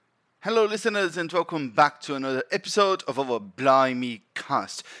Hello, listeners, and welcome back to another episode of our Blimey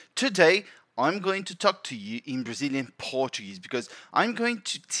Cast. Today, I'm going to talk to you in Brazilian Portuguese because I'm going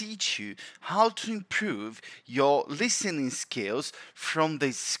to teach you how to improve your listening skills from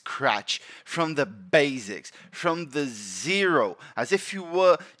the scratch, from the basics, from the zero, as if you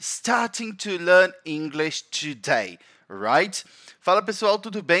were starting to learn English today, right? Fala pessoal,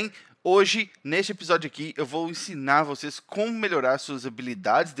 tudo bem? Hoje, neste episódio aqui, eu vou ensinar vocês como melhorar suas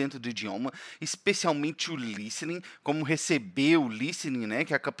habilidades dentro do idioma, especialmente o listening, como receber o listening, né,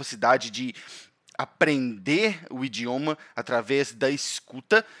 que é a capacidade de aprender o idioma através da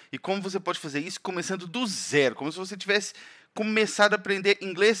escuta, e como você pode fazer isso começando do zero, como se você tivesse começado a aprender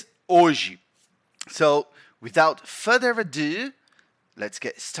inglês hoje. So, without further ado, let's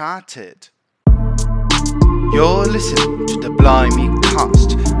get started. You're listening to the Blimey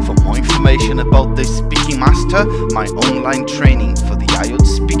Cast. For more information about the Speaking Master, my online training for the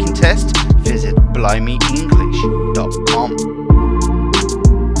IELTS speaking test, visit blimey-english.com.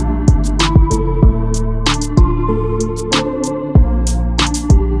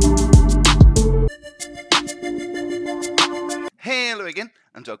 Hello again,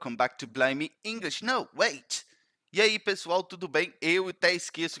 and welcome back to Blimey English. No, wait! E aí, pessoal, tudo bem? Eu até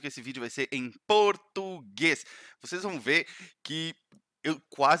esqueço que esse vídeo vai ser em português. Vocês vão ver que eu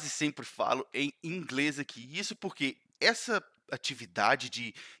quase sempre falo em inglês aqui. Isso porque essa atividade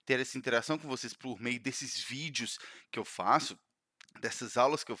de ter essa interação com vocês por meio desses vídeos que eu faço, dessas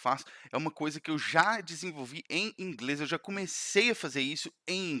aulas que eu faço, é uma coisa que eu já desenvolvi em inglês, eu já comecei a fazer isso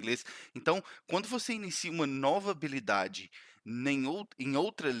em inglês. Então, quando você inicia uma nova habilidade em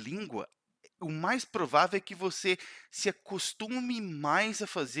outra língua, o mais provável é que você se acostume mais a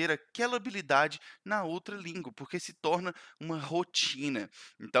fazer aquela habilidade na outra língua, porque se torna uma rotina.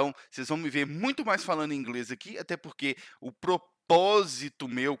 Então, vocês vão me ver muito mais falando inglês aqui, até porque o propósito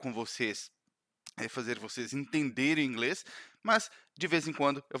meu com vocês é fazer vocês entenderem inglês, mas de vez em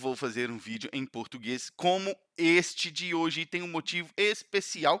quando eu vou fazer um vídeo em português, como este de hoje, e tem um motivo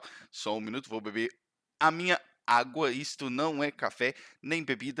especial. Só um minuto, vou beber a minha água. Isto não é café, nem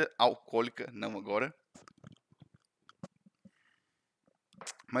bebida alcoólica, não agora.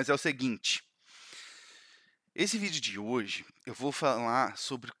 Mas é o seguinte, esse vídeo de hoje eu vou falar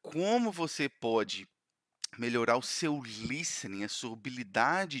sobre como você pode melhorar o seu listening, a sua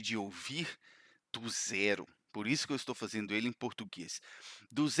habilidade de ouvir do zero. Por isso que eu estou fazendo ele em português.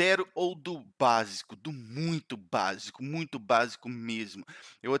 Do zero ou do básico, do muito básico mesmo.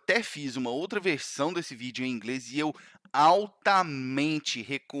 Eu até fiz uma outra versão desse vídeo em inglês e eu altamente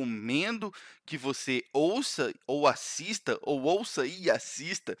recomendo que você ouça ou assista, ou ouça e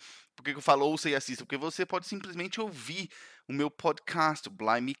assista. Por que eu falo ouça e assista? Porque você pode simplesmente ouvir o meu podcast, o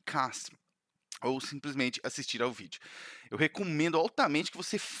Blimey Cast, ou simplesmente assistir ao vídeo. Eu recomendo altamente que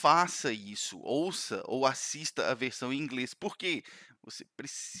você faça isso, ouça ou assista a versão em inglês, porque você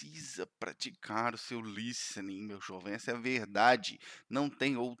precisa praticar o seu listening, meu jovem, essa é a verdade. Não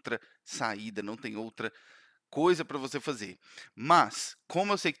tem outra saída, não tem outra coisa para você fazer. Mas,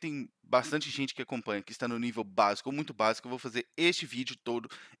 como eu sei que tem bastante gente que acompanha, que está no nível básico ou muito básico, eu vou fazer este vídeo todo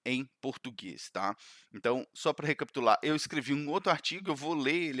em português, tá? Então, só para recapitular, eu escrevi um outro artigo, eu vou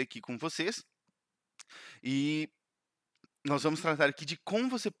ler ele aqui com vocês. E nós vamos tratar aqui de como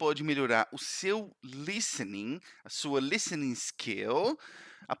você pode melhorar o seu listening, a sua listening skill,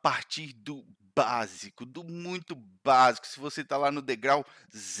 a partir do básico, do muito básico, se você está lá no degrau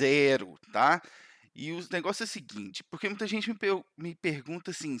zero, tá? E o negócio é o seguinte, porque muita gente me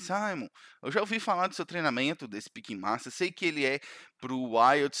pergunta assim, Simon, eu já ouvi falar do seu treinamento, desse Speaking Master, sei que ele é para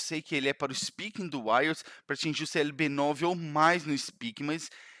o IELTS, sei que ele é para o Speaking do IELTS, para atingir o CLB9 ou mais no Speaking, mas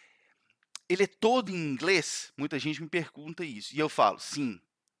ele é todo em inglês? Muita gente me pergunta isso. E eu falo, sim,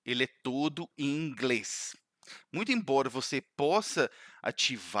 ele é todo em inglês. Muito embora você possa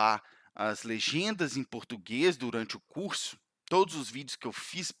ativar as legendas em português durante o curso, todos os vídeos que eu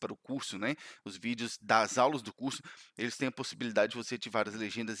fiz para o curso, né, os vídeos das aulas do curso, eles têm a possibilidade de você ativar as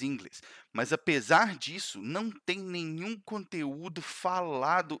legendas em inglês. Mas apesar disso, não tem nenhum conteúdo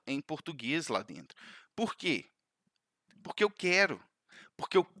falado em português lá dentro. Por quê? Porque eu quero.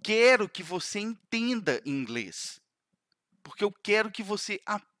 Porque eu quero que você entenda inglês. Porque eu quero que você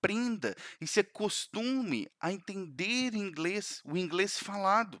aprenda e se acostume a entender inglês, o inglês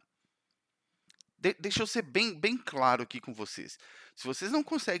falado. Deixa eu ser bem claro aqui com vocês. Se vocês não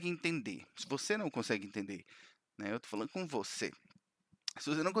conseguem entender, se você não consegue entender, né, eu estou falando com você. Se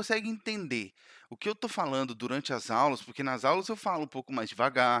você não consegue entender o que eu estou falando durante as aulas, porque nas aulas eu falo um pouco mais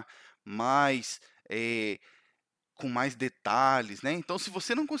devagar, mais com mais detalhes, né? Então, se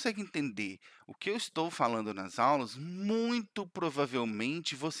você não consegue entender o que eu estou falando nas aulas, muito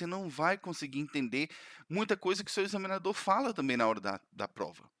provavelmente você não vai conseguir entender muita coisa que o seu examinador fala também na hora da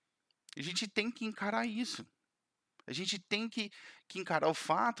prova. A gente tem que encarar isso. A gente tem que encarar o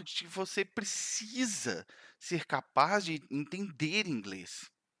fato de que você precisa ser capaz de entender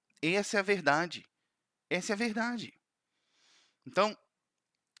inglês. Essa é a verdade. Essa é a verdade. Então,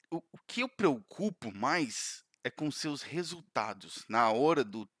 o que eu preocupo mais é com seus resultados na hora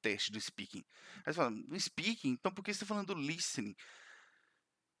do teste do speaking. Aí você fala, no speaking? Então por que você está falando do listening?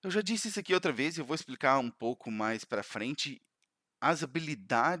 Eu já disse isso aqui outra vez e eu vou explicar um pouco mais para frente. As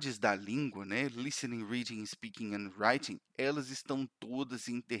habilidades da língua, né, listening, reading, speaking and writing, elas estão todas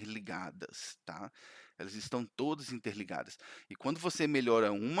interligadas, tá? Elas estão todas interligadas. E quando você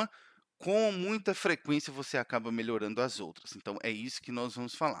melhora uma, com muita frequência você acaba melhorando as outras. Então é isso que nós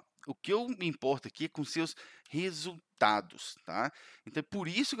vamos falar. O que eu me importo aqui é com seus resultados, tá? Então é por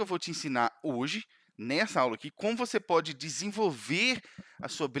isso que eu vou te ensinar hoje, nessa aula aqui, como você pode desenvolver a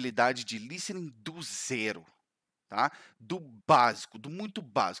sua habilidade de listening do zero, tá? Do básico, do muito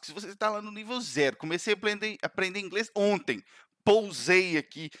básico. Se você está lá no nível zero, comecei a aprender inglês ontem, pousei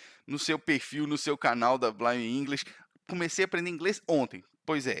aqui no seu perfil, no seu canal da Blind English, comecei a aprender inglês ontem.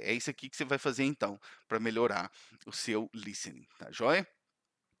 Pois é isso aqui que você vai fazer então, para melhorar o seu listening, tá joia?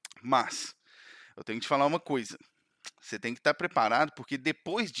 Mas, eu tenho que te falar uma coisa. Você tem que estar preparado, porque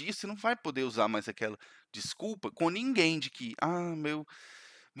depois disso você não vai poder usar mais aquela desculpa com ninguém de que, meu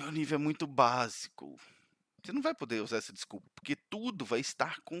nível é muito básico. Você não vai poder usar essa desculpa, porque tudo vai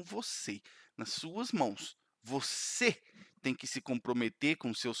estar com você, nas suas mãos. Você tem que se comprometer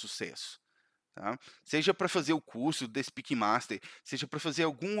com o seu sucesso, tá? Seja para fazer o curso da Speak Master, seja para fazer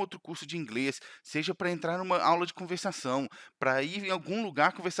algum outro curso de inglês, seja para entrar numa aula de conversação, para ir em algum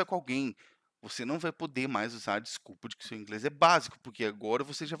lugar conversar com alguém. Você não vai poder mais usar a desculpa de que seu inglês é básico, porque agora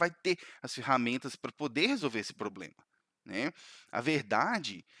você já vai ter as ferramentas para poder resolver esse problema, né? A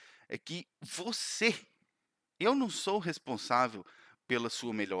verdade é que eu não sou responsável pela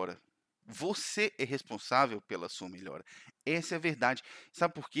sua melhora. Você é responsável pela sua melhora. Essa é a verdade.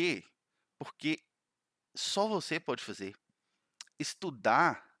 Sabe por quê? Porque só você pode fazer.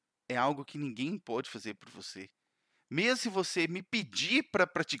 Estudar é algo que ninguém pode fazer por você. Mesmo se você me pedir para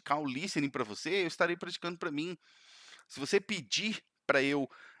praticar o listening para você, eu estarei praticando para mim. Se você pedir para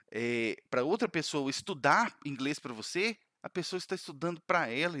para outra pessoa estudar inglês para você, a pessoa está estudando para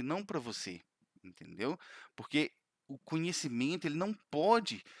ela e não para você, entendeu? Porque o conhecimento ele não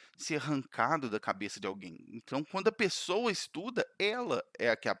pode ser arrancado da cabeça de alguém. Então, quando a pessoa estuda, ela é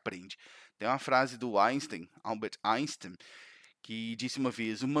a que aprende. Tem uma frase do Einstein, Albert Einstein, que disse uma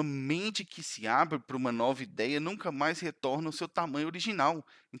vez: uma mente que se abre para uma nova ideia nunca mais retorna ao seu tamanho original.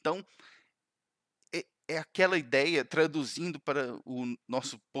 Então, é aquela ideia, traduzindo para o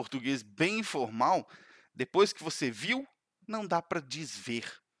nosso português bem informal, depois que você viu, não dá para desver.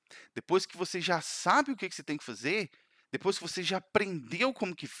 Depois que você já sabe o que você tem que fazer, depois que você já aprendeu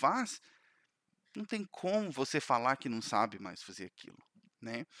como que faz, não tem como você falar que não sabe mais fazer aquilo,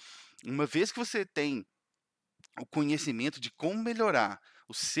 né? Uma vez que você tem o conhecimento de como melhorar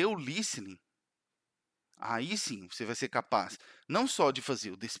o seu listening, aí sim você vai ser capaz não só de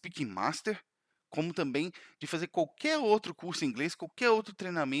fazer o The Speaking Master, como também de fazer qualquer outro curso em inglês, qualquer outro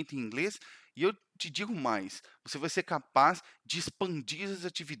treinamento em inglês. E eu te digo mais, você vai ser capaz de expandir as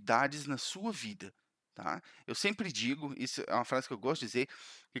atividades na sua vida, tá? Eu sempre digo, isso é uma frase que eu gosto de dizer,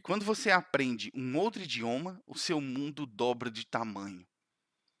 que quando você aprende um outro idioma, o seu mundo dobra de tamanho.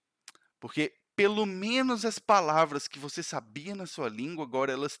 Porque pelo menos as palavras que você sabia na sua língua,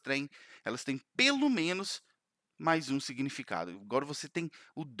 agora elas têm pelo menos mais um significado. Agora você tem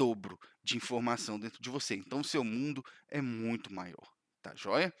o dobro de informação dentro de você. Então o seu mundo é muito maior. Tá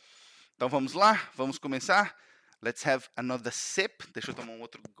joia? Então vamos lá? Vamos começar? Let's have another sip. Deixa eu tomar um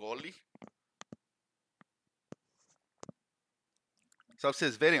outro gole. Só para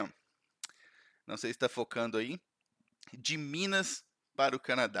vocês verem, ó. Não sei se está focando aí. De Minas para o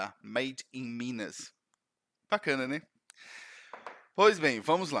Canadá. Made in Minas. Bacana, né? Pois bem,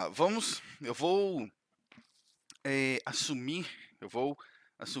 vamos lá. Eu vou assumir, eu vou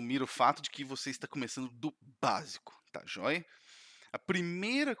assumir o fato de que você está começando do básico, tá joia? A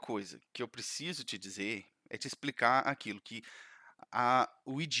primeira coisa que eu preciso te dizer é te explicar aquilo que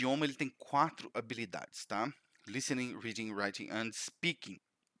o idioma ele tem 4 habilidades, tá? Listening, reading, writing and speaking.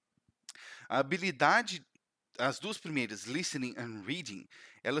 A habilidade, as duas primeiras, listening and reading,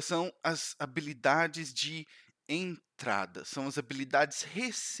 elas são as habilidades de entrada, são as habilidades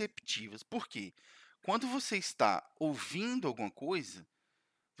receptivas. Por quê? Quando você está ouvindo alguma coisa,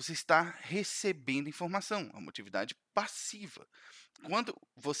 você está recebendo informação, é uma atividade passiva. Quando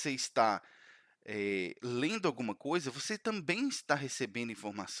você está lendo alguma coisa, você também está recebendo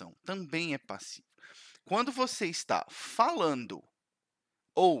informação, também é passivo. Quando você está falando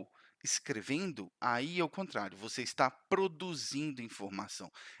ou escrevendo, aí é o contrário, você está produzindo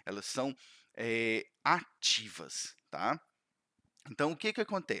informação. Elas são ativas, tá? Então, o que que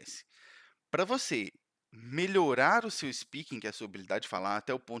acontece? Para você melhorar o seu speaking, que é a sua habilidade de falar,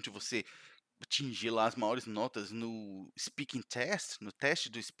 até o ponto de você atingir lá as maiores notas no speaking test, no teste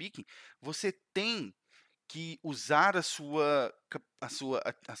do speaking, você tem que usar a sua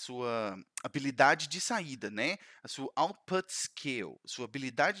habilidade de saída, né, a sua output skill, sua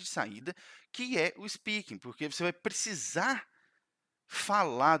habilidade de saída, que é o speaking, porque você vai precisar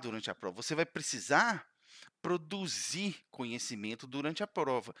falar durante a prova, você vai precisar produzir conhecimento durante a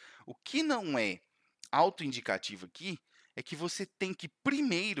prova. O que não é autoindicativo aqui é que você tem que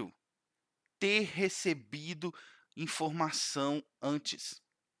primeiro ter recebido informação antes.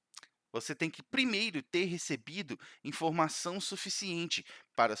 Você tem que primeiro ter recebido informação suficiente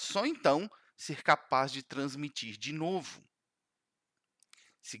para só então ser capaz de transmitir de novo.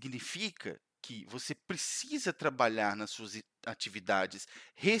 Significa que você precisa trabalhar nas suas atividades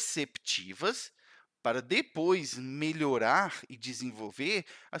receptivas para depois melhorar e desenvolver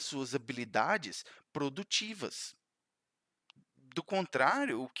as suas habilidades produtivas. Do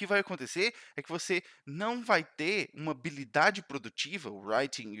contrário, o que vai acontecer é que você não vai ter uma habilidade produtiva, o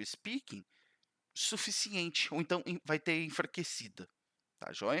writing e o speaking, suficiente, ou então vai ter enfraquecida,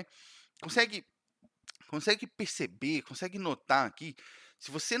 tá joia? Consegue, consegue perceber, consegue notar aqui,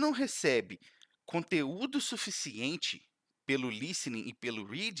 se você não recebe conteúdo suficiente pelo listening e pelo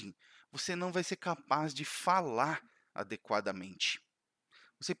reading, você não vai ser capaz de falar adequadamente.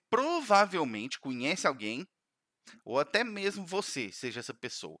 Você provavelmente conhece alguém, ou até mesmo você seja essa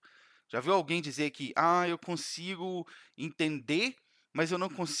pessoa. Já viu alguém dizer que, eu consigo entender, mas eu não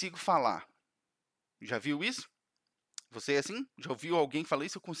consigo falar? Já viu isso? Você é assim? Já ouviu alguém falar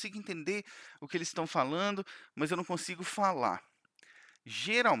isso? Eu consigo entender o que eles estão falando, mas eu não consigo falar.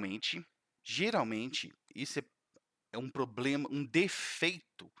 Geralmente, geralmente, isso é um problema, um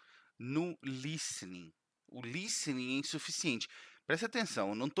defeito no listening. O listening é insuficiente. Preste atenção,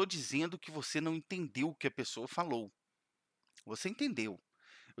 eu não estou dizendo que você não entendeu o que a pessoa falou. Você entendeu.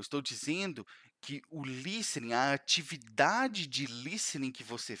 Eu estou dizendo que o listening, a atividade de listening que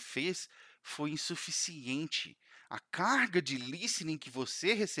você fez foi insuficiente. A carga de listening que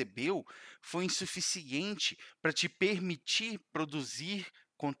você recebeu foi insuficiente para te permitir produzir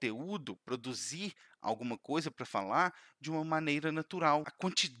conteúdo, produzir alguma coisa para falar de uma maneira natural. A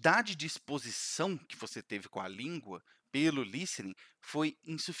quantidade de exposição que você teve com a língua pelo listening foi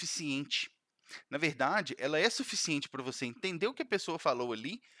insuficiente. Na verdade, ela é suficiente para você entender o que a pessoa falou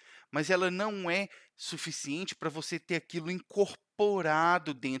ali, mas ela não é suficiente para você ter aquilo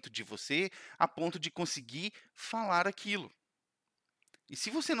incorporado dentro de você, a ponto de conseguir falar aquilo. E se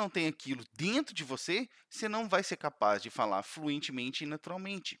você não tem aquilo dentro de você, você não vai ser capaz de falar fluentemente e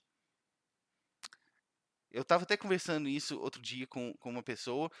naturalmente. Eu estava até conversando isso outro dia com uma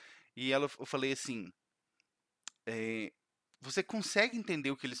pessoa, e eu falei assim, você consegue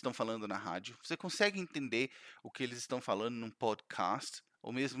entender o que eles estão falando na rádio, você consegue entender o que eles estão falando num podcast,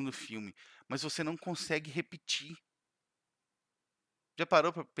 ou mesmo no filme, mas você não consegue repetir. Já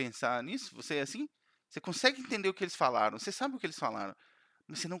parou para pensar nisso? Você é assim? Você consegue entender o que eles falaram, você sabe o que eles falaram,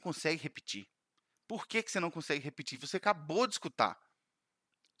 mas você não consegue repetir. Por que que você não consegue repetir? Você acabou de escutar.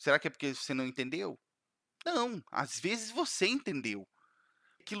 Será que é porque você não entendeu? Não, às vezes você entendeu.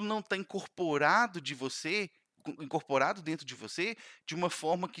 Aquilo não está incorporado dentro de você de uma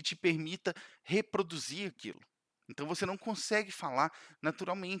forma que te permita reproduzir aquilo. Então você não consegue falar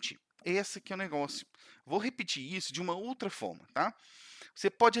naturalmente. Esse que é o negócio. Vou repetir isso de uma outra forma, tá? Você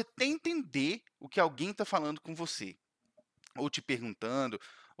pode até entender o que alguém está falando com você, ou te perguntando,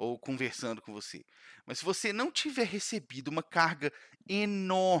 ou conversando com você. Mas se você não tiver recebido uma carga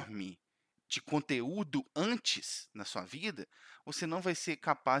enorme de conteúdo antes na sua vida, você não vai ser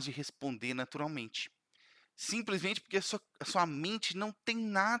capaz de responder naturalmente. Simplesmente porque a sua mente não tem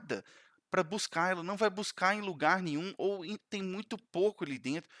nada para buscar, ela não vai buscar em lugar nenhum, ou tem muito pouco ali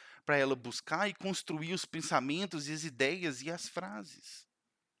dentro para ela buscar e construir os pensamentos e as ideias e as frases.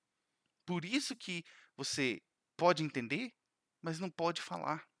 Por isso que você pode entender, mas não pode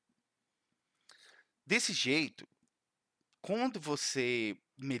falar. Desse jeito, quando você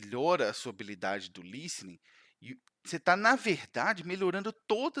melhora a sua habilidade do listening, você está, na verdade, melhorando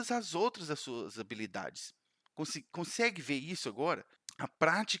todas as outras das suas habilidades. Consegue ver isso agora? A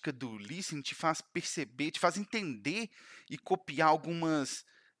prática do listening te faz perceber, te faz entender e copiar algumas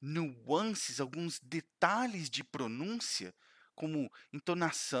nuances, alguns detalhes de pronúncia, como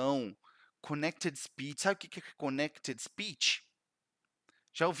entonação, connected speech. Sabe o que é connected speech?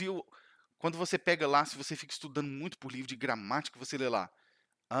 Já ouviu? Quando você pega lá, se você fica estudando muito por livro de gramática, você lê lá,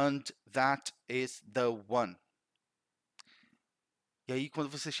 and that is the one. E aí, quando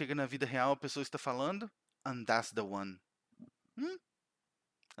você chega na vida real, a pessoa está falando, and that's the one.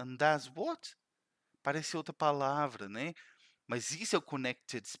 And that's what? Parece outra palavra, né? Mas isso é o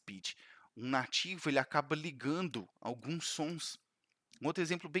connected speech. Um nativo, ele acaba ligando alguns sons. Um outro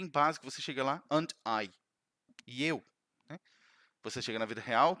exemplo bem básico, você chega lá, and I, e eu. Né? Você chega na vida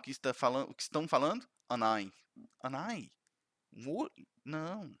real, o que estão falando? And I. And I.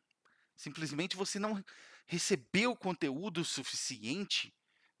 Não. Simplesmente você não recebeu conteúdo suficiente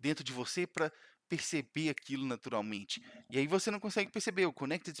dentro de você para perceber aquilo naturalmente. E aí você não consegue perceber o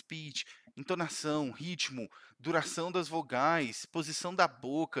connected speech, entonação, ritmo, duração das vogais, posição da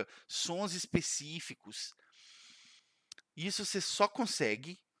boca, sons específicos. Isso você só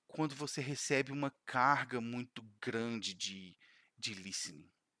consegue quando você recebe uma carga muito grande de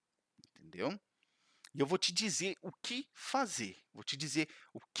listening. Entendeu? E eu vou te dizer o que fazer. Vou te dizer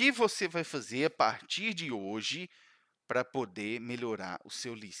o que você vai fazer a partir de hoje para poder melhorar o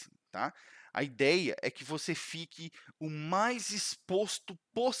seu listening, tá? A ideia é que você fique o mais exposto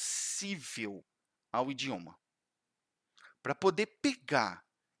possível ao idioma. Para poder pegar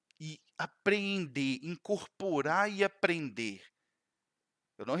e apreender, incorporar e aprender.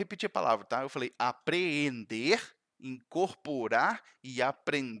 Eu não repeti a palavra, tá? Eu falei apreender, incorporar e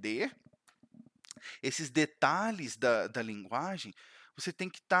aprender. Esses detalhes da linguagem, você tem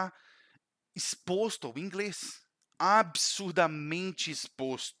que estar exposto ao inglês. Absurdamente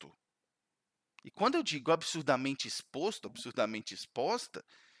exposto. E quando eu digo absurdamente exposto, absurdamente exposta,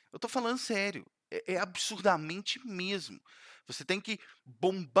 eu estou falando sério. É absurdamente mesmo. Você tem que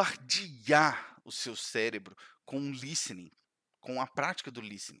bombardear o seu cérebro com o listening, com a prática do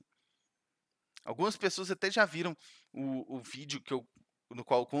listening. Algumas pessoas até já viram o vídeo no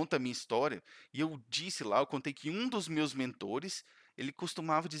qual eu conto a minha história, e eu disse lá, eu contei que um dos meus mentores, ele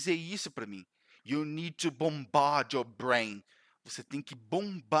costumava dizer isso para mim. You need to bombard your brain. Você tem que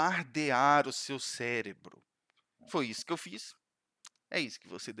bombardear o seu cérebro. Foi isso que eu fiz. É isso que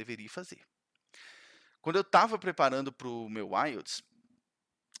você deveria fazer. Quando eu estava preparando para o meu IELTS,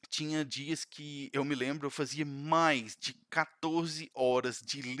 tinha dias que, eu me lembro, eu fazia mais de 14 horas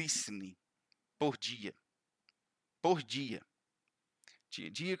de listening por dia. Por dia. Tinha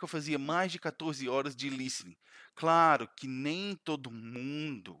dia que eu fazia mais de 14 horas de listening. Claro que nem todo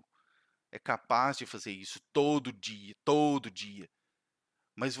mundo é capaz de fazer isso todo dia, todo dia.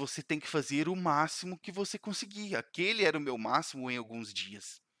 Mas você tem que fazer o máximo que você conseguir. Aquele era o meu máximo em alguns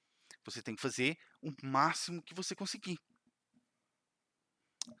dias. Você tem que fazer o máximo que você conseguir.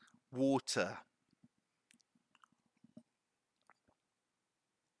 Water.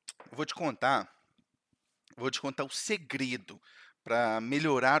 Eu vou te contar o segredo para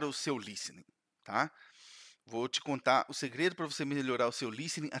melhorar o seu listening, tá? Vou te contar o segredo para você melhorar o seu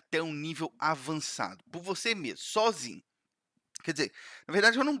listening até um nível avançado, por você mesmo, sozinho. Quer dizer, na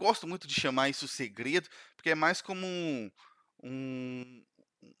verdade eu não gosto muito de chamar isso segredo, porque é mais como um,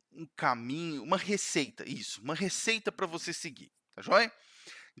 um caminho, uma receita, isso, uma receita para você seguir, tá joia?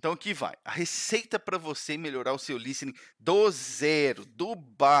 Então aqui vai, a receita para você melhorar o seu listening do zero, do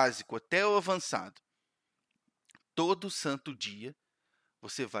básico até o avançado. Todo santo dia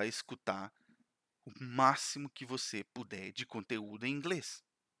você vai escutar o máximo que você puder de conteúdo em inglês.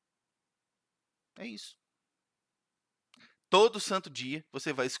 É isso. Todo santo dia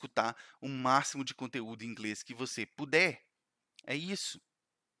você vai escutar o máximo de conteúdo em inglês que você puder. É isso.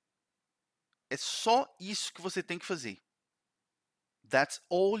 É só isso que você tem que fazer. That's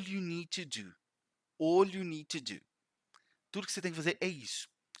all you need to do. All you need to do. Tudo que você tem que fazer é isso.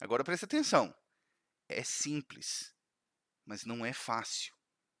 Agora presta atenção. É simples, mas não é fácil.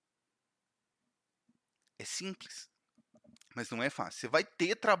 É simples, mas não é fácil. Você vai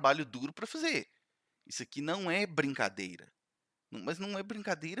ter trabalho duro para fazer. Isso aqui não é brincadeira. Mas não é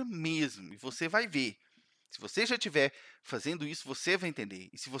brincadeira mesmo. E você vai ver. Se você já estiver fazendo isso, você vai entender.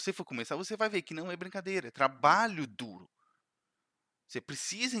 E se você for começar, você vai ver que não é brincadeira. É trabalho duro. Você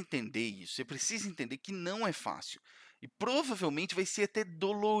precisa entender isso. Você precisa entender que não é fácil. E provavelmente vai ser até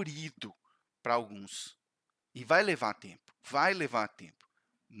dolorido para alguns. E vai levar tempo. Vai levar tempo.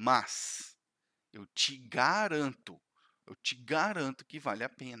 Mas eu te garanto que vale a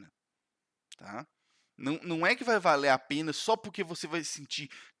pena. Tá? Não é que vai valer a pena só porque você vai se sentir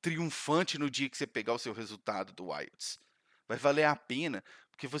triunfante no dia que você pegar o seu resultado do IELTS. Vai valer a pena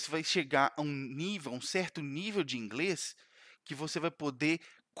porque você vai chegar a um certo nível de inglês que você vai poder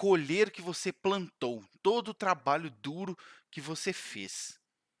colher o que você plantou, todo o trabalho duro que você fez.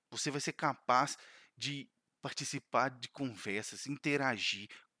 Você vai ser capaz de participar de conversas, interagir.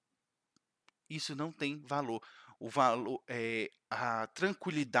 Isso não tem valor. O valor é a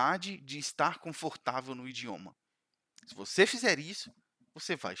tranquilidade de estar confortável no idioma. Se você fizer isso,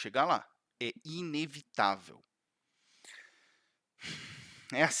 você vai chegar lá. É inevitável.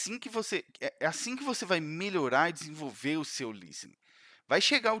 É assim que você vai melhorar e desenvolver o seu listening. Vai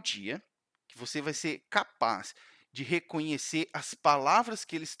chegar o dia que você vai ser capaz de reconhecer as palavras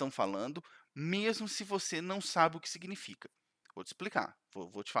que eles estão falando, mesmo se você não sabe o que significa. Vou te explicar,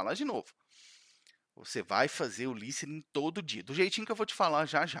 vou te falar de novo. Você vai fazer o listening todo dia, do jeitinho que eu vou te falar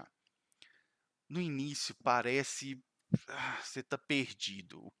já já. No início parece você está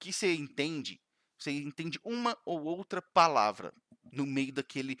perdido. O que você entende? Você entende uma ou outra palavra no meio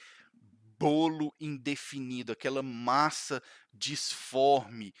daquele bolo indefinido, aquela massa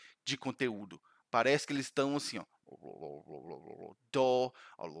disforme de conteúdo. Parece que eles estão assim, ó, do,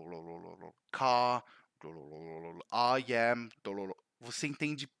 car, I am, você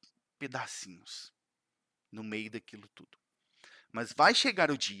entende pedacinhos no meio daquilo tudo. Mas vai chegar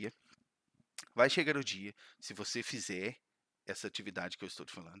o dia, se você fizer essa atividade que eu estou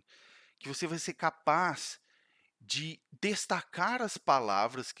te falando, que você vai ser capaz de destacar as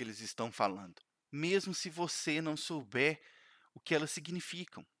palavras que eles estão falando, mesmo se você não souber o que elas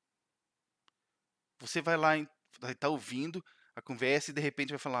significam. Você vai lá, vai estar ouvindo a conversa e de repente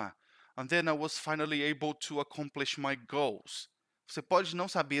vai falar "And then I was finally able to accomplish my goals." Você pode não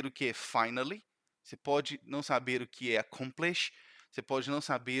saber o que é finally, você pode não saber o que é accomplish, você pode não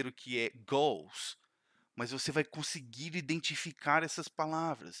saber o que é goals, mas você vai conseguir identificar essas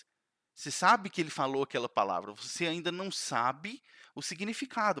palavras. Você sabe que ele falou aquela palavra, você ainda não sabe o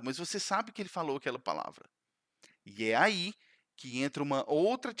significado, mas você sabe que ele falou aquela palavra. E é aí que entra uma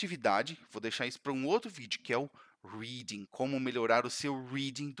outra atividade, vou deixar isso para um outro vídeo, que é o reading, como melhorar o seu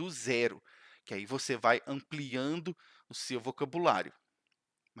reading do zero, que aí você vai ampliando o seu vocabulário.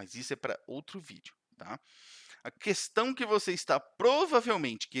 Mas isso é para outro vídeo, tá? A questão que você está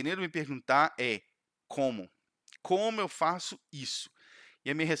provavelmente querendo me perguntar é como? Como eu faço isso? E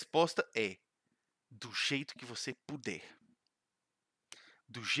a minha resposta é do jeito que você puder.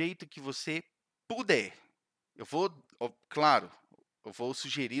 Do jeito que você puder. Eu vou, claro, eu vou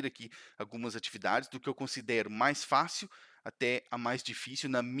sugerir aqui algumas atividades do que eu considero mais fácil até a mais difícil,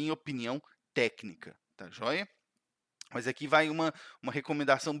 na minha opinião técnica, tá joia? Mas aqui vai uma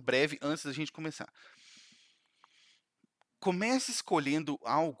recomendação breve antes da gente começar. Comece escolhendo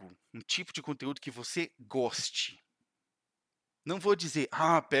algo, um tipo de conteúdo que você goste. Não vou dizer,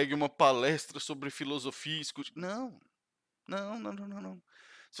 pegue uma palestra sobre filosofia e escute. Não, não, não, não, não, não.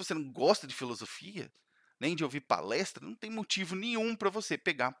 Se você não gosta de filosofia, nem de ouvir palestra, não tem motivo nenhum para você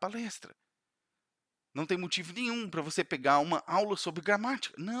pegar palestra. Não tem motivo nenhum para você pegar uma aula sobre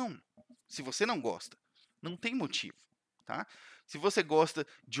gramática. Não. Se você não gosta, não tem motivo, tá? Se você gosta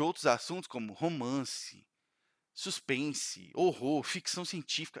de outros assuntos como romance, suspense, horror, ficção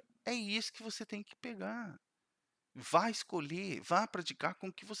científica, é isso que você tem que pegar. Vá escolher, vá praticar com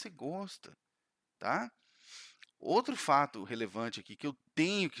o que você gosta, tá? Outro fato relevante aqui que eu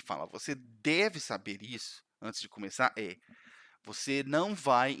tenho que falar, você deve saber isso antes de começar, é você não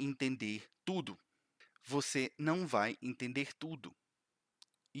vai entender tudo. Você não vai entender tudo.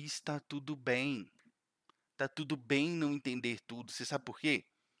 E está tudo bem. Está tudo bem não entender tudo. Você sabe por quê?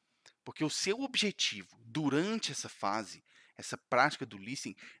 Porque o seu objetivo durante essa fase, essa prática do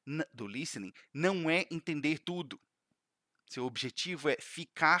listening não é entender tudo. Seu objetivo é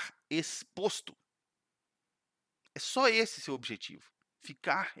ficar exposto. É só esse seu objetivo.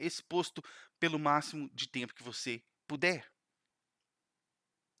 Ficar exposto pelo máximo de tempo que você puder.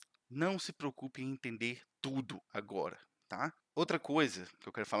 Não se preocupe em entender tudo agora, tá? Outra coisa que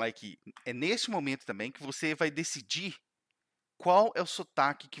eu quero falar é que é nesse momento também que você vai decidir qual é o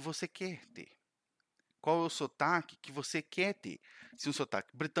sotaque que você quer ter. Qual é o sotaque que você quer ter? Se um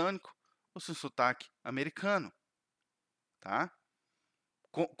sotaque britânico ou se um sotaque americano, tá?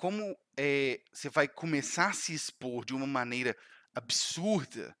 Como você vai começar a se expor de uma maneira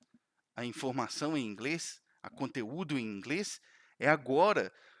absurda a informação em inglês, a conteúdo em inglês, é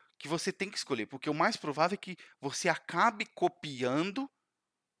agora que você tem que escolher, porque o mais provável é que você acabe copiando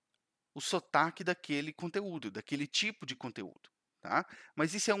o sotaque daquele conteúdo, daquele tipo de conteúdo, tá?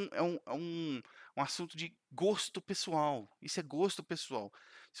 Mas isso é um assunto de gosto pessoal. Isso é gosto pessoal.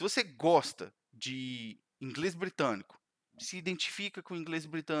 Se você gosta de inglês britânico, se identifica com o inglês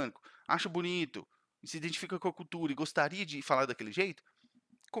britânico, acha bonito, se identifica com a cultura e gostaria de falar daquele jeito,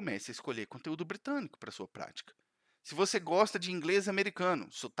 comece a escolher conteúdo britânico para sua prática. Se você gosta de inglês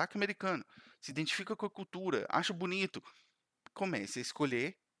americano, sotaque americano, se identifica com a cultura, acha bonito, comece a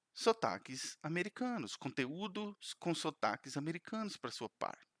escolher sotaques americanos, conteúdos com sotaques americanos para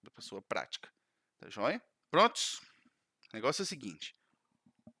sua prática. Tá joia? Prontos? O negócio é o seguinte.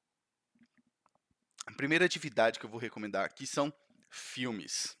 A primeira atividade que eu vou recomendar aqui são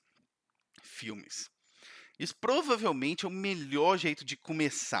filmes. Filmes. Isso provavelmente é o melhor jeito de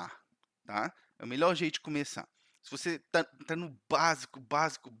começar, tá? É o melhor jeito de começar. Se você tá no básico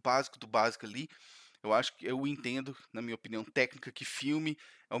do básico ali, eu entendo, na minha opinião técnica, que filme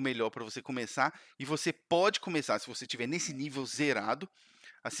é o melhor para você começar. E você pode começar, se você estiver nesse nível zerado,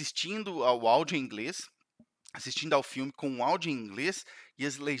 assistindo ao áudio em inglês, assistindo ao filme com o áudio em inglês e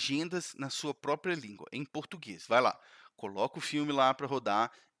as legendas na sua própria língua, em português. Vai lá, coloca o filme lá para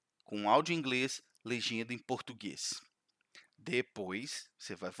rodar com áudio em inglês, legenda em português. Depois,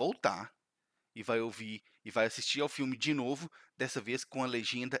 você vai voltar e vai ouvir e vai assistir ao filme de novo, dessa vez com a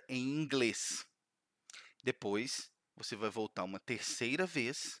legenda em inglês. Depois, você vai voltar uma terceira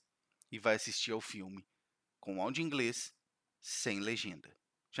vez e vai assistir ao filme com áudio em inglês, sem legenda.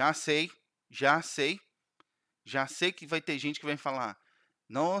 Já sei, já sei, já sei que vai ter gente que vai falar: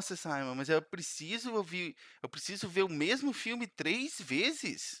 nossa, Simon, mas eu preciso ver o mesmo filme 3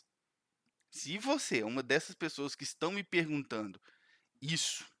 vezes. Se você é uma dessas pessoas que estão me perguntando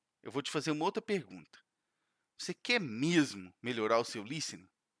isso, eu vou te fazer uma outra pergunta. Você quer mesmo melhorar o seu listening?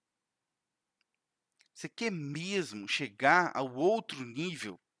 Você quer mesmo chegar ao outro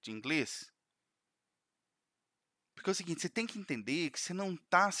nível de inglês? Porque é o seguinte, você tem que entender que você não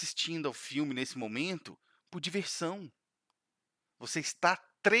está assistindo ao filme nesse momento por diversão. Você está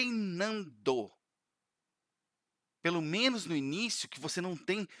treinando. Pelo menos no início, que você não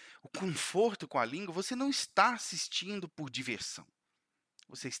tem o conforto com a língua, você não está assistindo por diversão.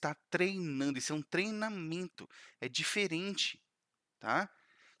 Você está treinando, isso é um treinamento, é diferente, tá?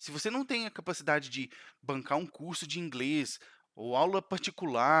 Se você não tem a capacidade de bancar um curso de inglês, ou aula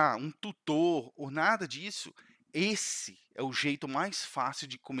particular, um tutor, ou nada disso, esse é o jeito mais fácil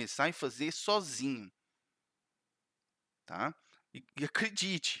de começar e fazer sozinho, tá? E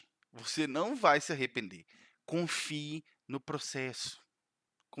acredite, você não vai se arrepender. Confie no processo.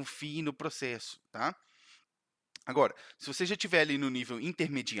 Confie no processo, tá? Agora, se você já estiver ali no nível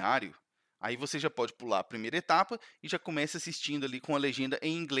intermediário, aí você já pode pular a primeira etapa e já começa assistindo ali com a legenda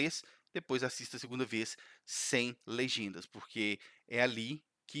em inglês, depois assista a segunda vez sem legendas, porque é ali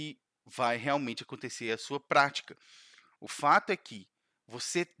que vai realmente acontecer a sua prática. O fato é que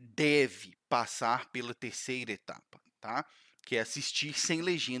você deve passar pela terceira etapa, tá? Que é assistir sem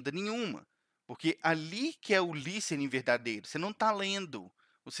legenda nenhuma, porque ali que é o listening verdadeiro. Você não está lendo,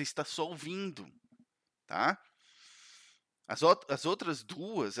 você está só ouvindo, tá? As outras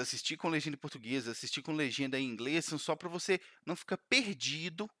duas, assistir com legenda em português, assistir com legenda em inglês, são só para você não ficar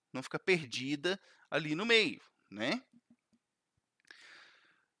perdido, não ficar perdida ali no meio, né?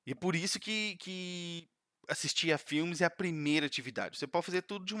 E é por isso que assistir a filmes é a primeira atividade. Você pode fazer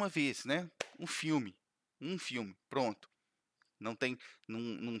tudo de uma vez, né? Um filme, pronto. Não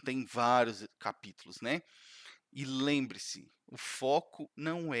tem vários capítulos, né? E lembre-se, o foco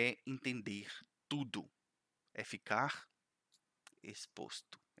não é entender tudo, é ficar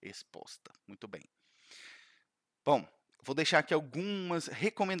exposta. Muito bem. Bom, vou deixar aqui algumas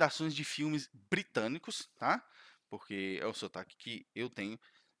recomendações de filmes britânicos, tá? Porque é o sotaque que eu tenho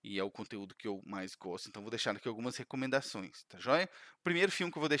e é o conteúdo que eu mais gosto. Então, vou deixar aqui algumas recomendações, tá joia? O primeiro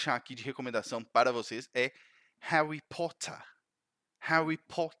filme que eu vou deixar aqui de recomendação para vocês é Harry Potter. Harry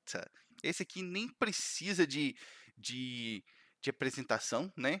Potter. Esse aqui nem precisa de, de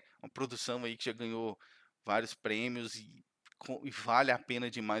apresentação, né? Uma produção aí que já ganhou vários prêmios e vale a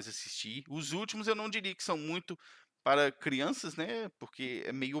pena demais assistir. Os últimos eu não diria que são muito para crianças, né? Porque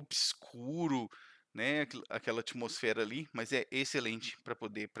é meio obscuro, né? Aquela atmosfera ali, mas é excelente para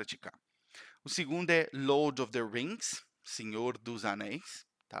poder praticar. O segundo é Lord of the Rings, Senhor dos Anéis,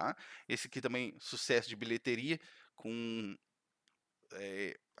 tá? Esse aqui também sucesso de bilheteria com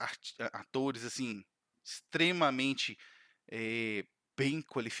atores assim extremamente bem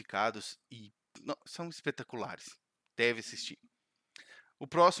qualificados e são espetaculares. Deve assistir. O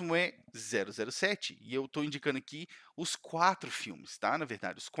próximo é 007 e eu estou indicando aqui os 4 filmes, tá? Na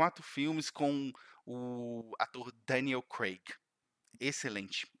verdade, os 4 filmes com o ator Daniel Craig.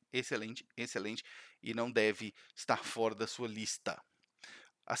 Excelente, excelente, excelente e não deve estar fora da sua lista.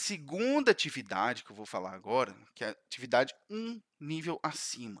 A segunda atividade que eu vou falar agora, que é a atividade um nível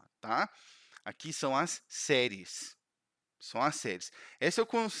acima, tá? Aqui são as séries. São as séries. Essa eu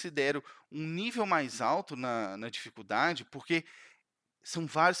considero um nível mais alto na dificuldade, porque são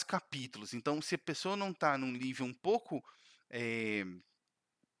vários capítulos. Então, se a pessoa não está num nível um pouco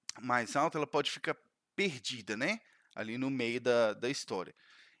mais alto, ela pode ficar perdida, né? Ali no meio da história.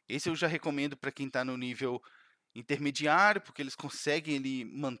 Esse eu já recomendo para quem está no nível intermediário, porque eles conseguem ali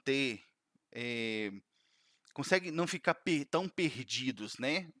manter, conseguem não ficar tão perdidos,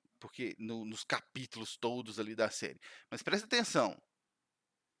 né? Porque nos capítulos todos ali da série. Mas presta atenção,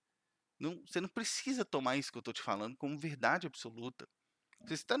 você não precisa tomar isso que eu estou te falando como verdade absoluta.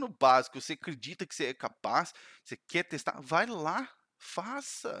 Você está no básico, você acredita que você é capaz, você quer testar, vai lá,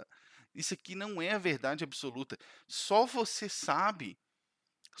 faça. Isso aqui não é a verdade absoluta. Só você sabe,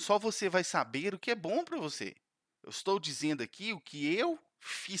 só você vai saber o que é bom para você. Eu estou dizendo aqui o que eu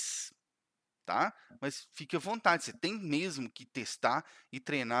fiz, tá? Mas fique à vontade, você tem mesmo que testar e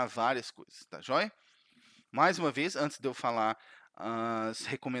treinar várias coisas, tá joia? Mais uma vez, antes de eu falar as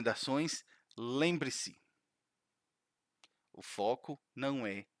recomendações, lembre-se, o foco não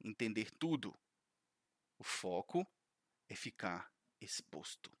é entender tudo. O foco é ficar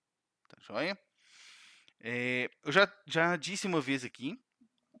exposto, tá joia? Eu já disse uma vez aqui,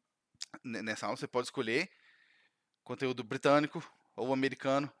 nessa aula, você pode escolher conteúdo britânico ou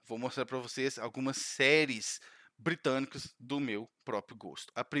americano. Vou mostrar para vocês algumas séries britânicas do meu próprio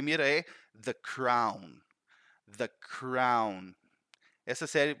gosto. A primeira é The Crown. The Crown. Essa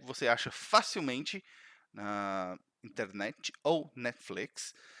série você acha facilmente na internet ou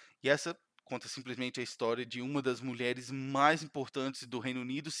Netflix. E essa conta simplesmente a história de uma das mulheres mais importantes do Reino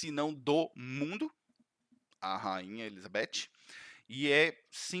Unido, se não do mundo, a Rainha Elizabeth. E é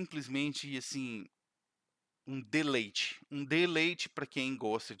simplesmente assim um deleite para quem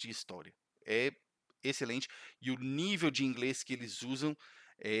gosta de história. É excelente e o nível de inglês que eles usam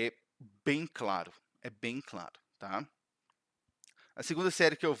é bem claro, tá? A segunda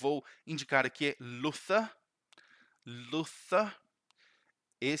série que eu vou indicar aqui é Luther. Luther.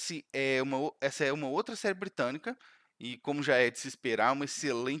 Essa é uma outra série britânica e, como já é de se esperar, uma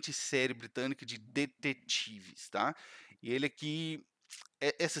excelente série britânica de detetives, tá? E ele aqui,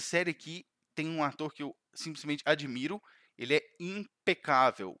 essa série aqui tem um ator que eu simplesmente admiro. Ele é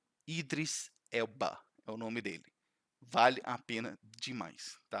impecável. Idris Elba é o nome dele. Vale a pena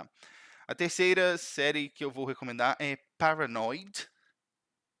demais, tá? A terceira série que eu vou recomendar é Paranoid.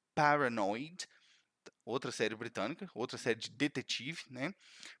 Paranoid, outra série britânica, outra série de detetive, né?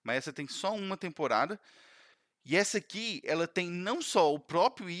 Mas essa tem só uma temporada. E essa aqui, ela tem não só o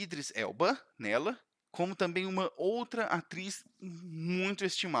próprio Idris Elba nela, como também uma outra atriz muito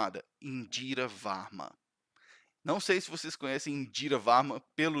estimada, Indira Varma. Não sei se vocês conhecem Indira Varma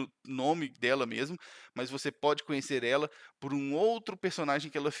pelo nome dela mesmo, mas você pode conhecer ela por um outro personagem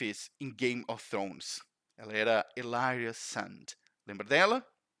que ela fez em Game of Thrones. Ela era Elaria Sand. Lembra dela?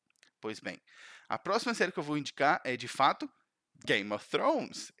 Pois bem, a próxima série que eu vou indicar é, de fato, Game of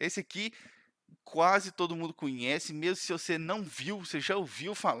Thrones. Esse aqui quase todo mundo conhece, mesmo se você não viu, você já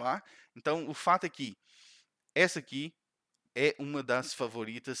ouviu falar. Então, o fato é que essa aqui é uma das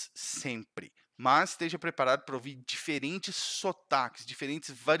favoritas sempre. Mas esteja preparado para ouvir diferentes sotaques,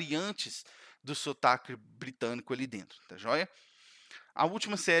 diferentes variantes do sotaque britânico ali dentro, tá joia? A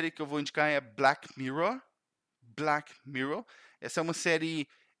última série que eu vou indicar é Black Mirror. Black Mirror. Essa é uma série,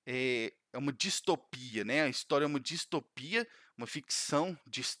 é uma distopia, né? A história é uma distopia, uma ficção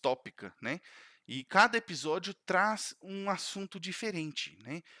distópica, né? E cada episódio traz um assunto diferente,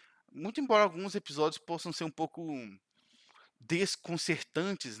 né? Muito embora alguns episódios possam ser um pouco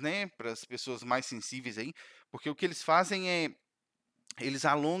desconcertantes, né, para as pessoas mais sensíveis aí, porque o que eles fazem é eles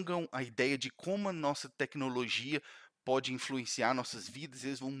alongam a ideia de como a nossa tecnologia pode influenciar nossas vidas,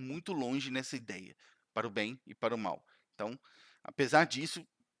 eles vão muito longe nessa ideia, para o bem e para o mal. Então, apesar disso,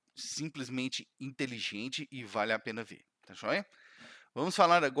 simplesmente inteligente e vale a pena ver, tá joia? Vamos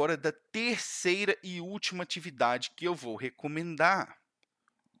falar agora da terceira e última atividade que eu vou recomendar.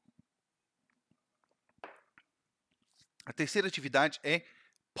 A terceira atividade é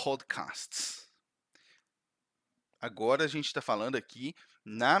podcasts. Agora a gente está falando aqui,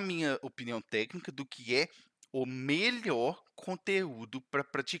 na minha opinião técnica, do que é o melhor conteúdo para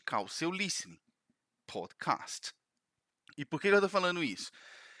praticar o seu listening. Podcast. E por que eu estou falando isso?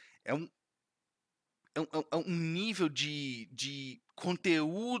 É um, é um nível de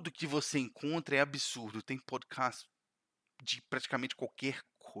conteúdo que você encontra é absurdo. Tem podcast de praticamente qualquer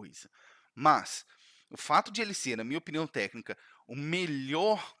coisa. Mas o fato de ele ser, na minha opinião técnica, o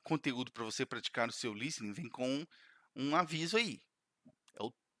melhor conteúdo para você praticar no seu listening vem com um aviso aí. É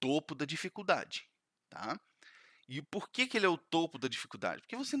o topo da dificuldade, tá? E por que ele é o topo da dificuldade?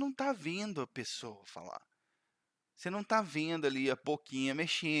 Porque você não está vendo a pessoa falar. você não está vendo ali a boquinha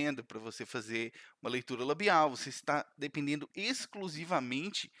mexendo para você fazer uma leitura labial, você está dependendo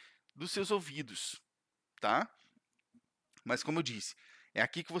exclusivamente dos seus ouvidos, tá? Mas como eu disse, é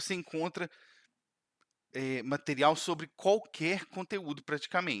aqui que você encontra material sobre qualquer conteúdo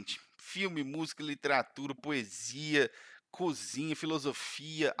praticamente. Filme, música, literatura, poesia, cozinha,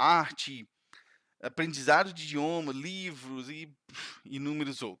 filosofia, arte, aprendizado de idioma, livros e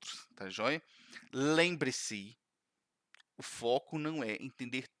inúmeros outros, tá joia? Lembre-se, o foco não é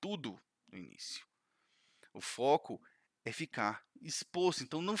entender tudo no início. O foco é ficar exposto.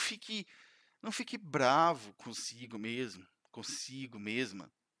 Então não fique bravo consigo mesmo, consigo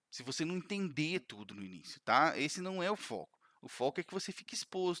mesma, se você não entender tudo no início, tá? Esse não é o foco. O foco é que você fique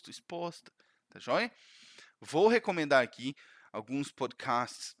exposto, exposta, tá joia? Vou recomendar aqui alguns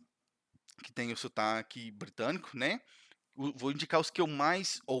podcasts que têm o sotaque britânico, né? Vou indicar os que eu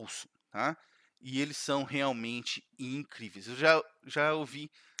mais ouço, tá? E eles são realmente incríveis. Eu já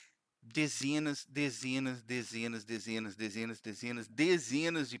ouvi dezenas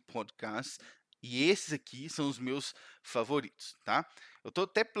de podcasts, e esses aqui são os meus favoritos, tá? Eu estou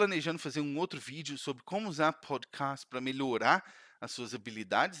até planejando fazer um outro vídeo sobre como usar podcast para melhorar as suas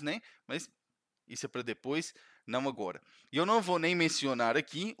habilidades, né? Mas isso é para depois, não agora. E eu não vou nem mencionar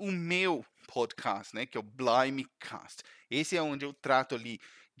aqui o meu podcast, né, que é o Blimecast. Esse é onde eu trato ali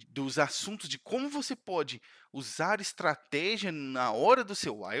dos assuntos de como você pode usar estratégia na hora do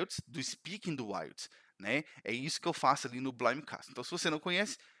seu IELTS, do speaking do IELTS, né? É isso que eu faço ali no Blimecast. Então, se você não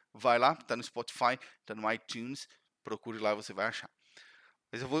conhece, vai lá, tá no Spotify, tá no iTunes, procure lá, você vai achar.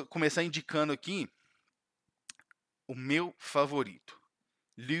 Mas eu vou começar indicando aqui o meu favorito,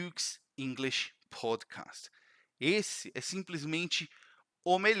 Luke's English Podcast. Esse é simplesmente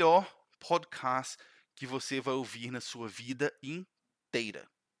o melhor podcast que você vai ouvir na sua vida inteira.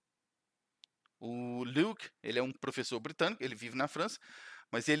 O Luke, ele é um professor britânico, ele vive na França,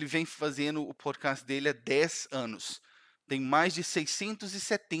 mas ele vem fazendo o podcast dele há 10 anos. Tem mais de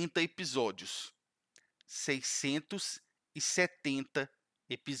 670 episódios. 670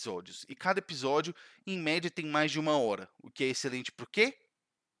 episódios. E cada episódio, em média, tem mais de 1 hora, o que é excelente. Por quê?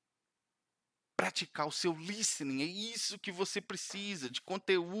 Praticar o seu listening, é isso que você precisa, de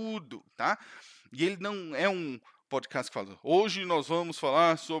conteúdo, tá? E ele não é um podcast que fala, hoje nós vamos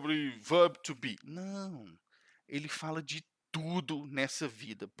falar sobre verb to be. Não, ele fala de tudo nessa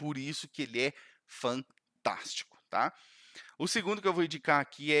vida, por isso que ele é fantástico, tá? O segundo que eu vou indicar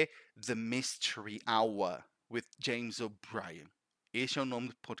aqui é The Mystery Hour, with James O'Brien. Este é o nome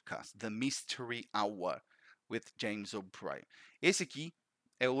do podcast, The Mystery Hour, with James O'Brien. Esse aqui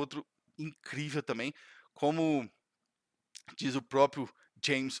é outro incrível também, como diz o próprio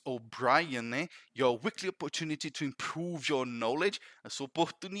James O'Brien, né? Your weekly opportunity to improve your knowledge, a sua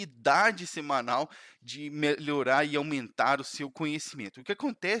oportunidade semanal de melhorar e aumentar o seu conhecimento. O que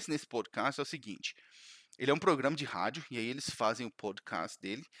acontece nesse podcast é o seguinte: ele é um programa de rádio e aí eles fazem o podcast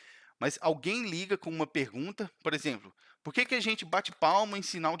dele, mas alguém liga com uma pergunta, por exemplo, por que a gente bate palma em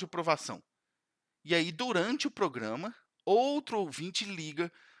sinal de aprovação? E aí, durante o programa, outro ouvinte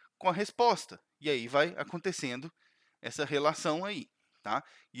liga com a resposta. E aí vai acontecendo essa relação aí, tá?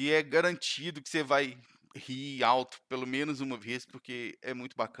 E é garantido que você vai rir alto pelo menos uma vez, porque é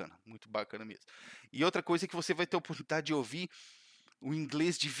muito bacana mesmo. E outra coisa é que você vai ter a oportunidade de ouvir o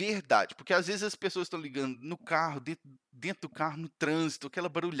inglês de verdade, porque às vezes as pessoas estão ligando no carro, dentro do carro, no trânsito, aquela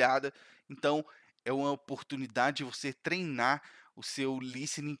barulhada. Então, é uma oportunidade de você treinar o seu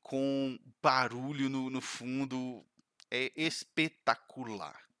listening com barulho no fundo. É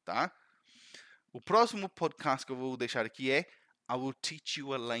espetacular, tá? O próximo podcast que eu vou deixar aqui é I Will Teach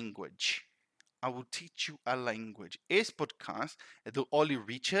You a Language. I Will Teach You a Language. Esse podcast é do Ollie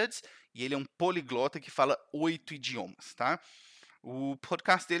Richards e ele é um poliglota que fala 8 idiomas, tá? O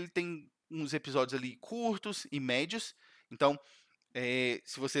podcast dele tem uns episódios ali curtos e médios. Então,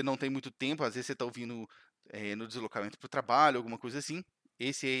 se você não tem muito tempo, às vezes você está ouvindo no deslocamento para o trabalho, alguma coisa assim,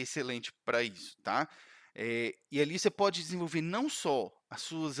 esse é excelente para isso, tá? E ali você pode desenvolver não só as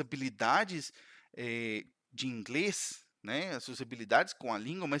suas habilidades de inglês, né, as suas habilidades com a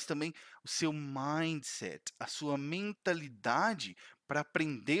língua, mas também o seu mindset, a sua mentalidade para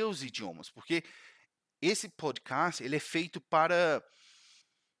aprender os idiomas, porque esse podcast ele é feito para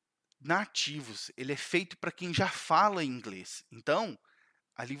nativos, ele é feito para quem já fala inglês. Então,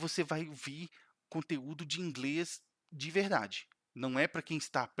 ali você vai ouvir conteúdo de inglês de verdade. Não é para quem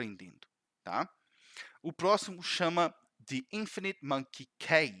está aprendendo, tá? O próximo chama The Infinite Monkey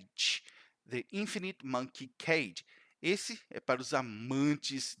Cage. The Infinite Monkey Cage. Esse é para os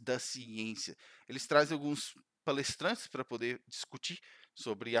amantes da ciência. Eles trazem alguns palestrantes para poder discutir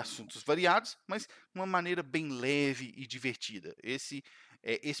sobre assuntos variados, mas de uma maneira bem leve e divertida. Esse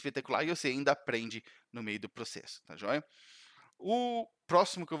é espetacular e você ainda aprende no meio do processo, tá joia? O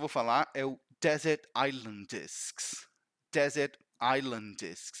próximo que eu vou falar é o Desert Island Discs. Desert Island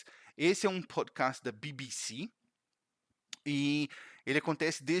Discs. Esse é um podcast da BBC e ele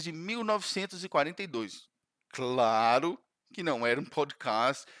acontece desde 1942. Claro que não era um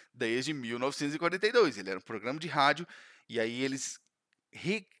podcast desde 1942, ele era um programa de rádio e aí eles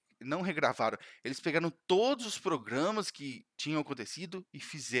não regravaram, eles pegaram todos os programas que tinham acontecido e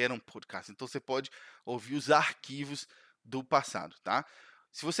fizeram podcast. Então você pode ouvir os arquivos do passado, tá?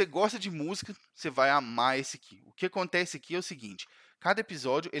 Se você gosta de música, você vai amar esse aqui. O que acontece aqui é o seguinte: cada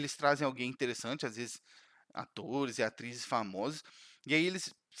episódio eles trazem alguém interessante, às vezes atores e atrizes famosos, e aí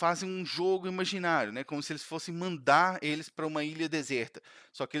eles fazem um jogo imaginário, né? Como se eles fossem mandar eles para uma ilha deserta.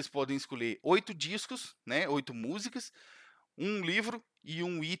 Só que eles podem escolher 8 discos, né? 8 músicas, um livro e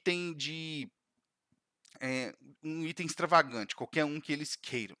um item um item extravagante, qualquer um que eles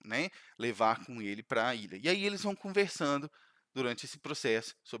queiram, né, levar com ele para a ilha. E aí eles vão conversando durante esse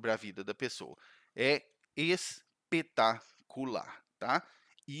processo sobre a vida da pessoa. É espetacular, tá?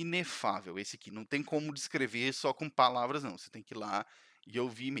 Inefável esse aqui. Não tem como descrever só com palavras, não. Você tem que ir lá e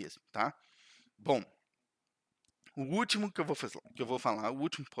ouvir mesmo, tá? Bom, o último que eu vou falar, o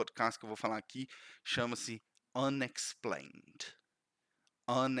último podcast que eu vou falar aqui, chama-se Unexplained.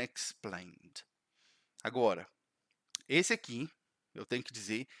 Unexplained. Agora, esse aqui, eu tenho que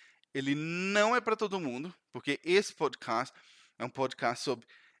dizer, ele não é para todo mundo, porque esse podcast é um podcast sobre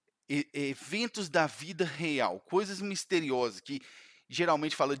eventos da vida real, coisas misteriosas, que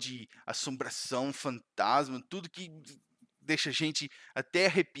geralmente fala de assombração, fantasma, tudo que deixa a gente até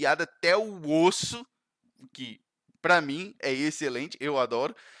arrepiado, até o osso, que para mim é excelente, eu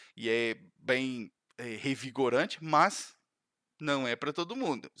adoro, e é bem revigorante, mas não é para todo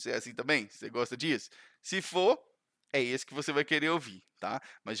mundo. Você é assim também? Você gosta disso? Se for, é esse que você vai querer ouvir, tá?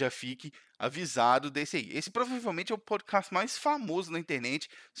 Mas já fique avisado desse aí. Esse provavelmente é o podcast mais famoso na internet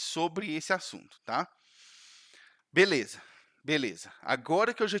sobre esse assunto, tá? Beleza, beleza.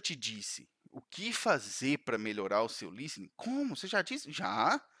 Agora que eu já te disse o que fazer para melhorar o seu listening, como? Você já disse?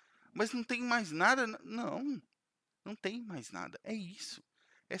 Já? Mas não tem mais nada? Não, não tem mais nada. É isso.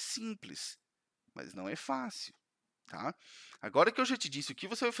 É simples, mas não é fácil. Tá? Agora que eu já te disse o que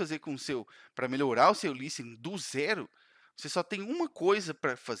você vai fazer com o seu para melhorar o seu listening do zero, você só tem uma coisa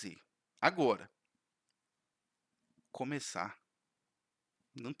para fazer. Agora, começar.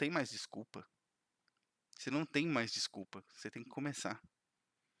 Não tem mais desculpa. Você não tem mais desculpa. Você tem que começar.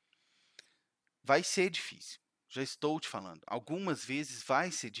 Vai ser difícil. Já estou te falando. Algumas vezes vai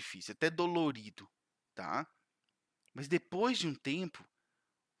ser difícil, até dolorido, tá? Mas depois de um tempo,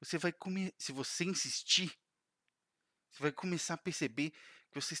 você vai se você insistir, você vai começar a perceber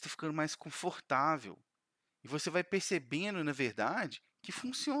que você está ficando mais confortável. E você vai percebendo, na verdade, que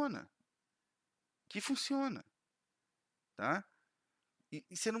funciona. Que funciona. Tá? E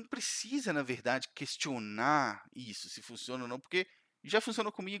você não precisa, na verdade, questionar isso, se funciona ou não, porque já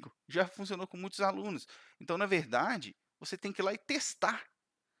funcionou comigo, já funcionou com muitos alunos. Então, na verdade, você tem que ir lá e testar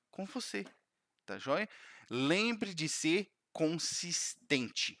com você. Tá joia? Lembre de ser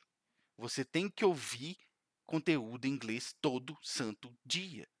consistente. Você tem que ouvir conteúdo em inglês todo santo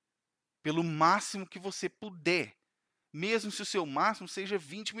dia, pelo máximo que você puder, mesmo se o seu máximo seja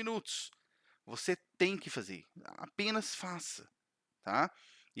 20 minutos. Você tem que fazer, apenas faça, tá?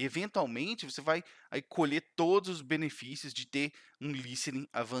 E eventualmente você vai aí colher todos os benefícios de ter um listening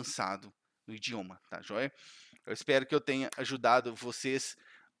avançado no idioma, tá joia? Eu espero que eu tenha ajudado vocês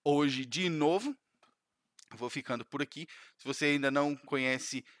hoje de novo. Vou ficando por aqui. Se você ainda não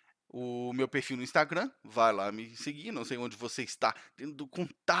conhece o meu perfil no Instagram, vai lá me seguir. Não sei onde você está tendo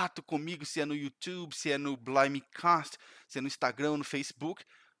contato comigo, se é no YouTube, se é no Blimeycast, se é no Instagram, no Facebook.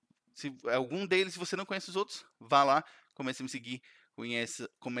 Se algum deles, se você não conhece os outros, vá lá, comece a me seguir,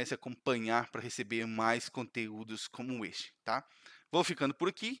 comece a acompanhar para receber mais conteúdos como este, tá? Vou ficando por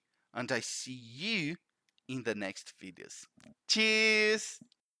aqui, and I see you in the next videos. Cheers!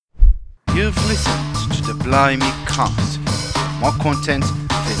 You've listened to the Blimeycast. For more content,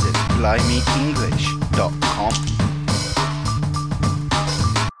 visit blimeenglish.com.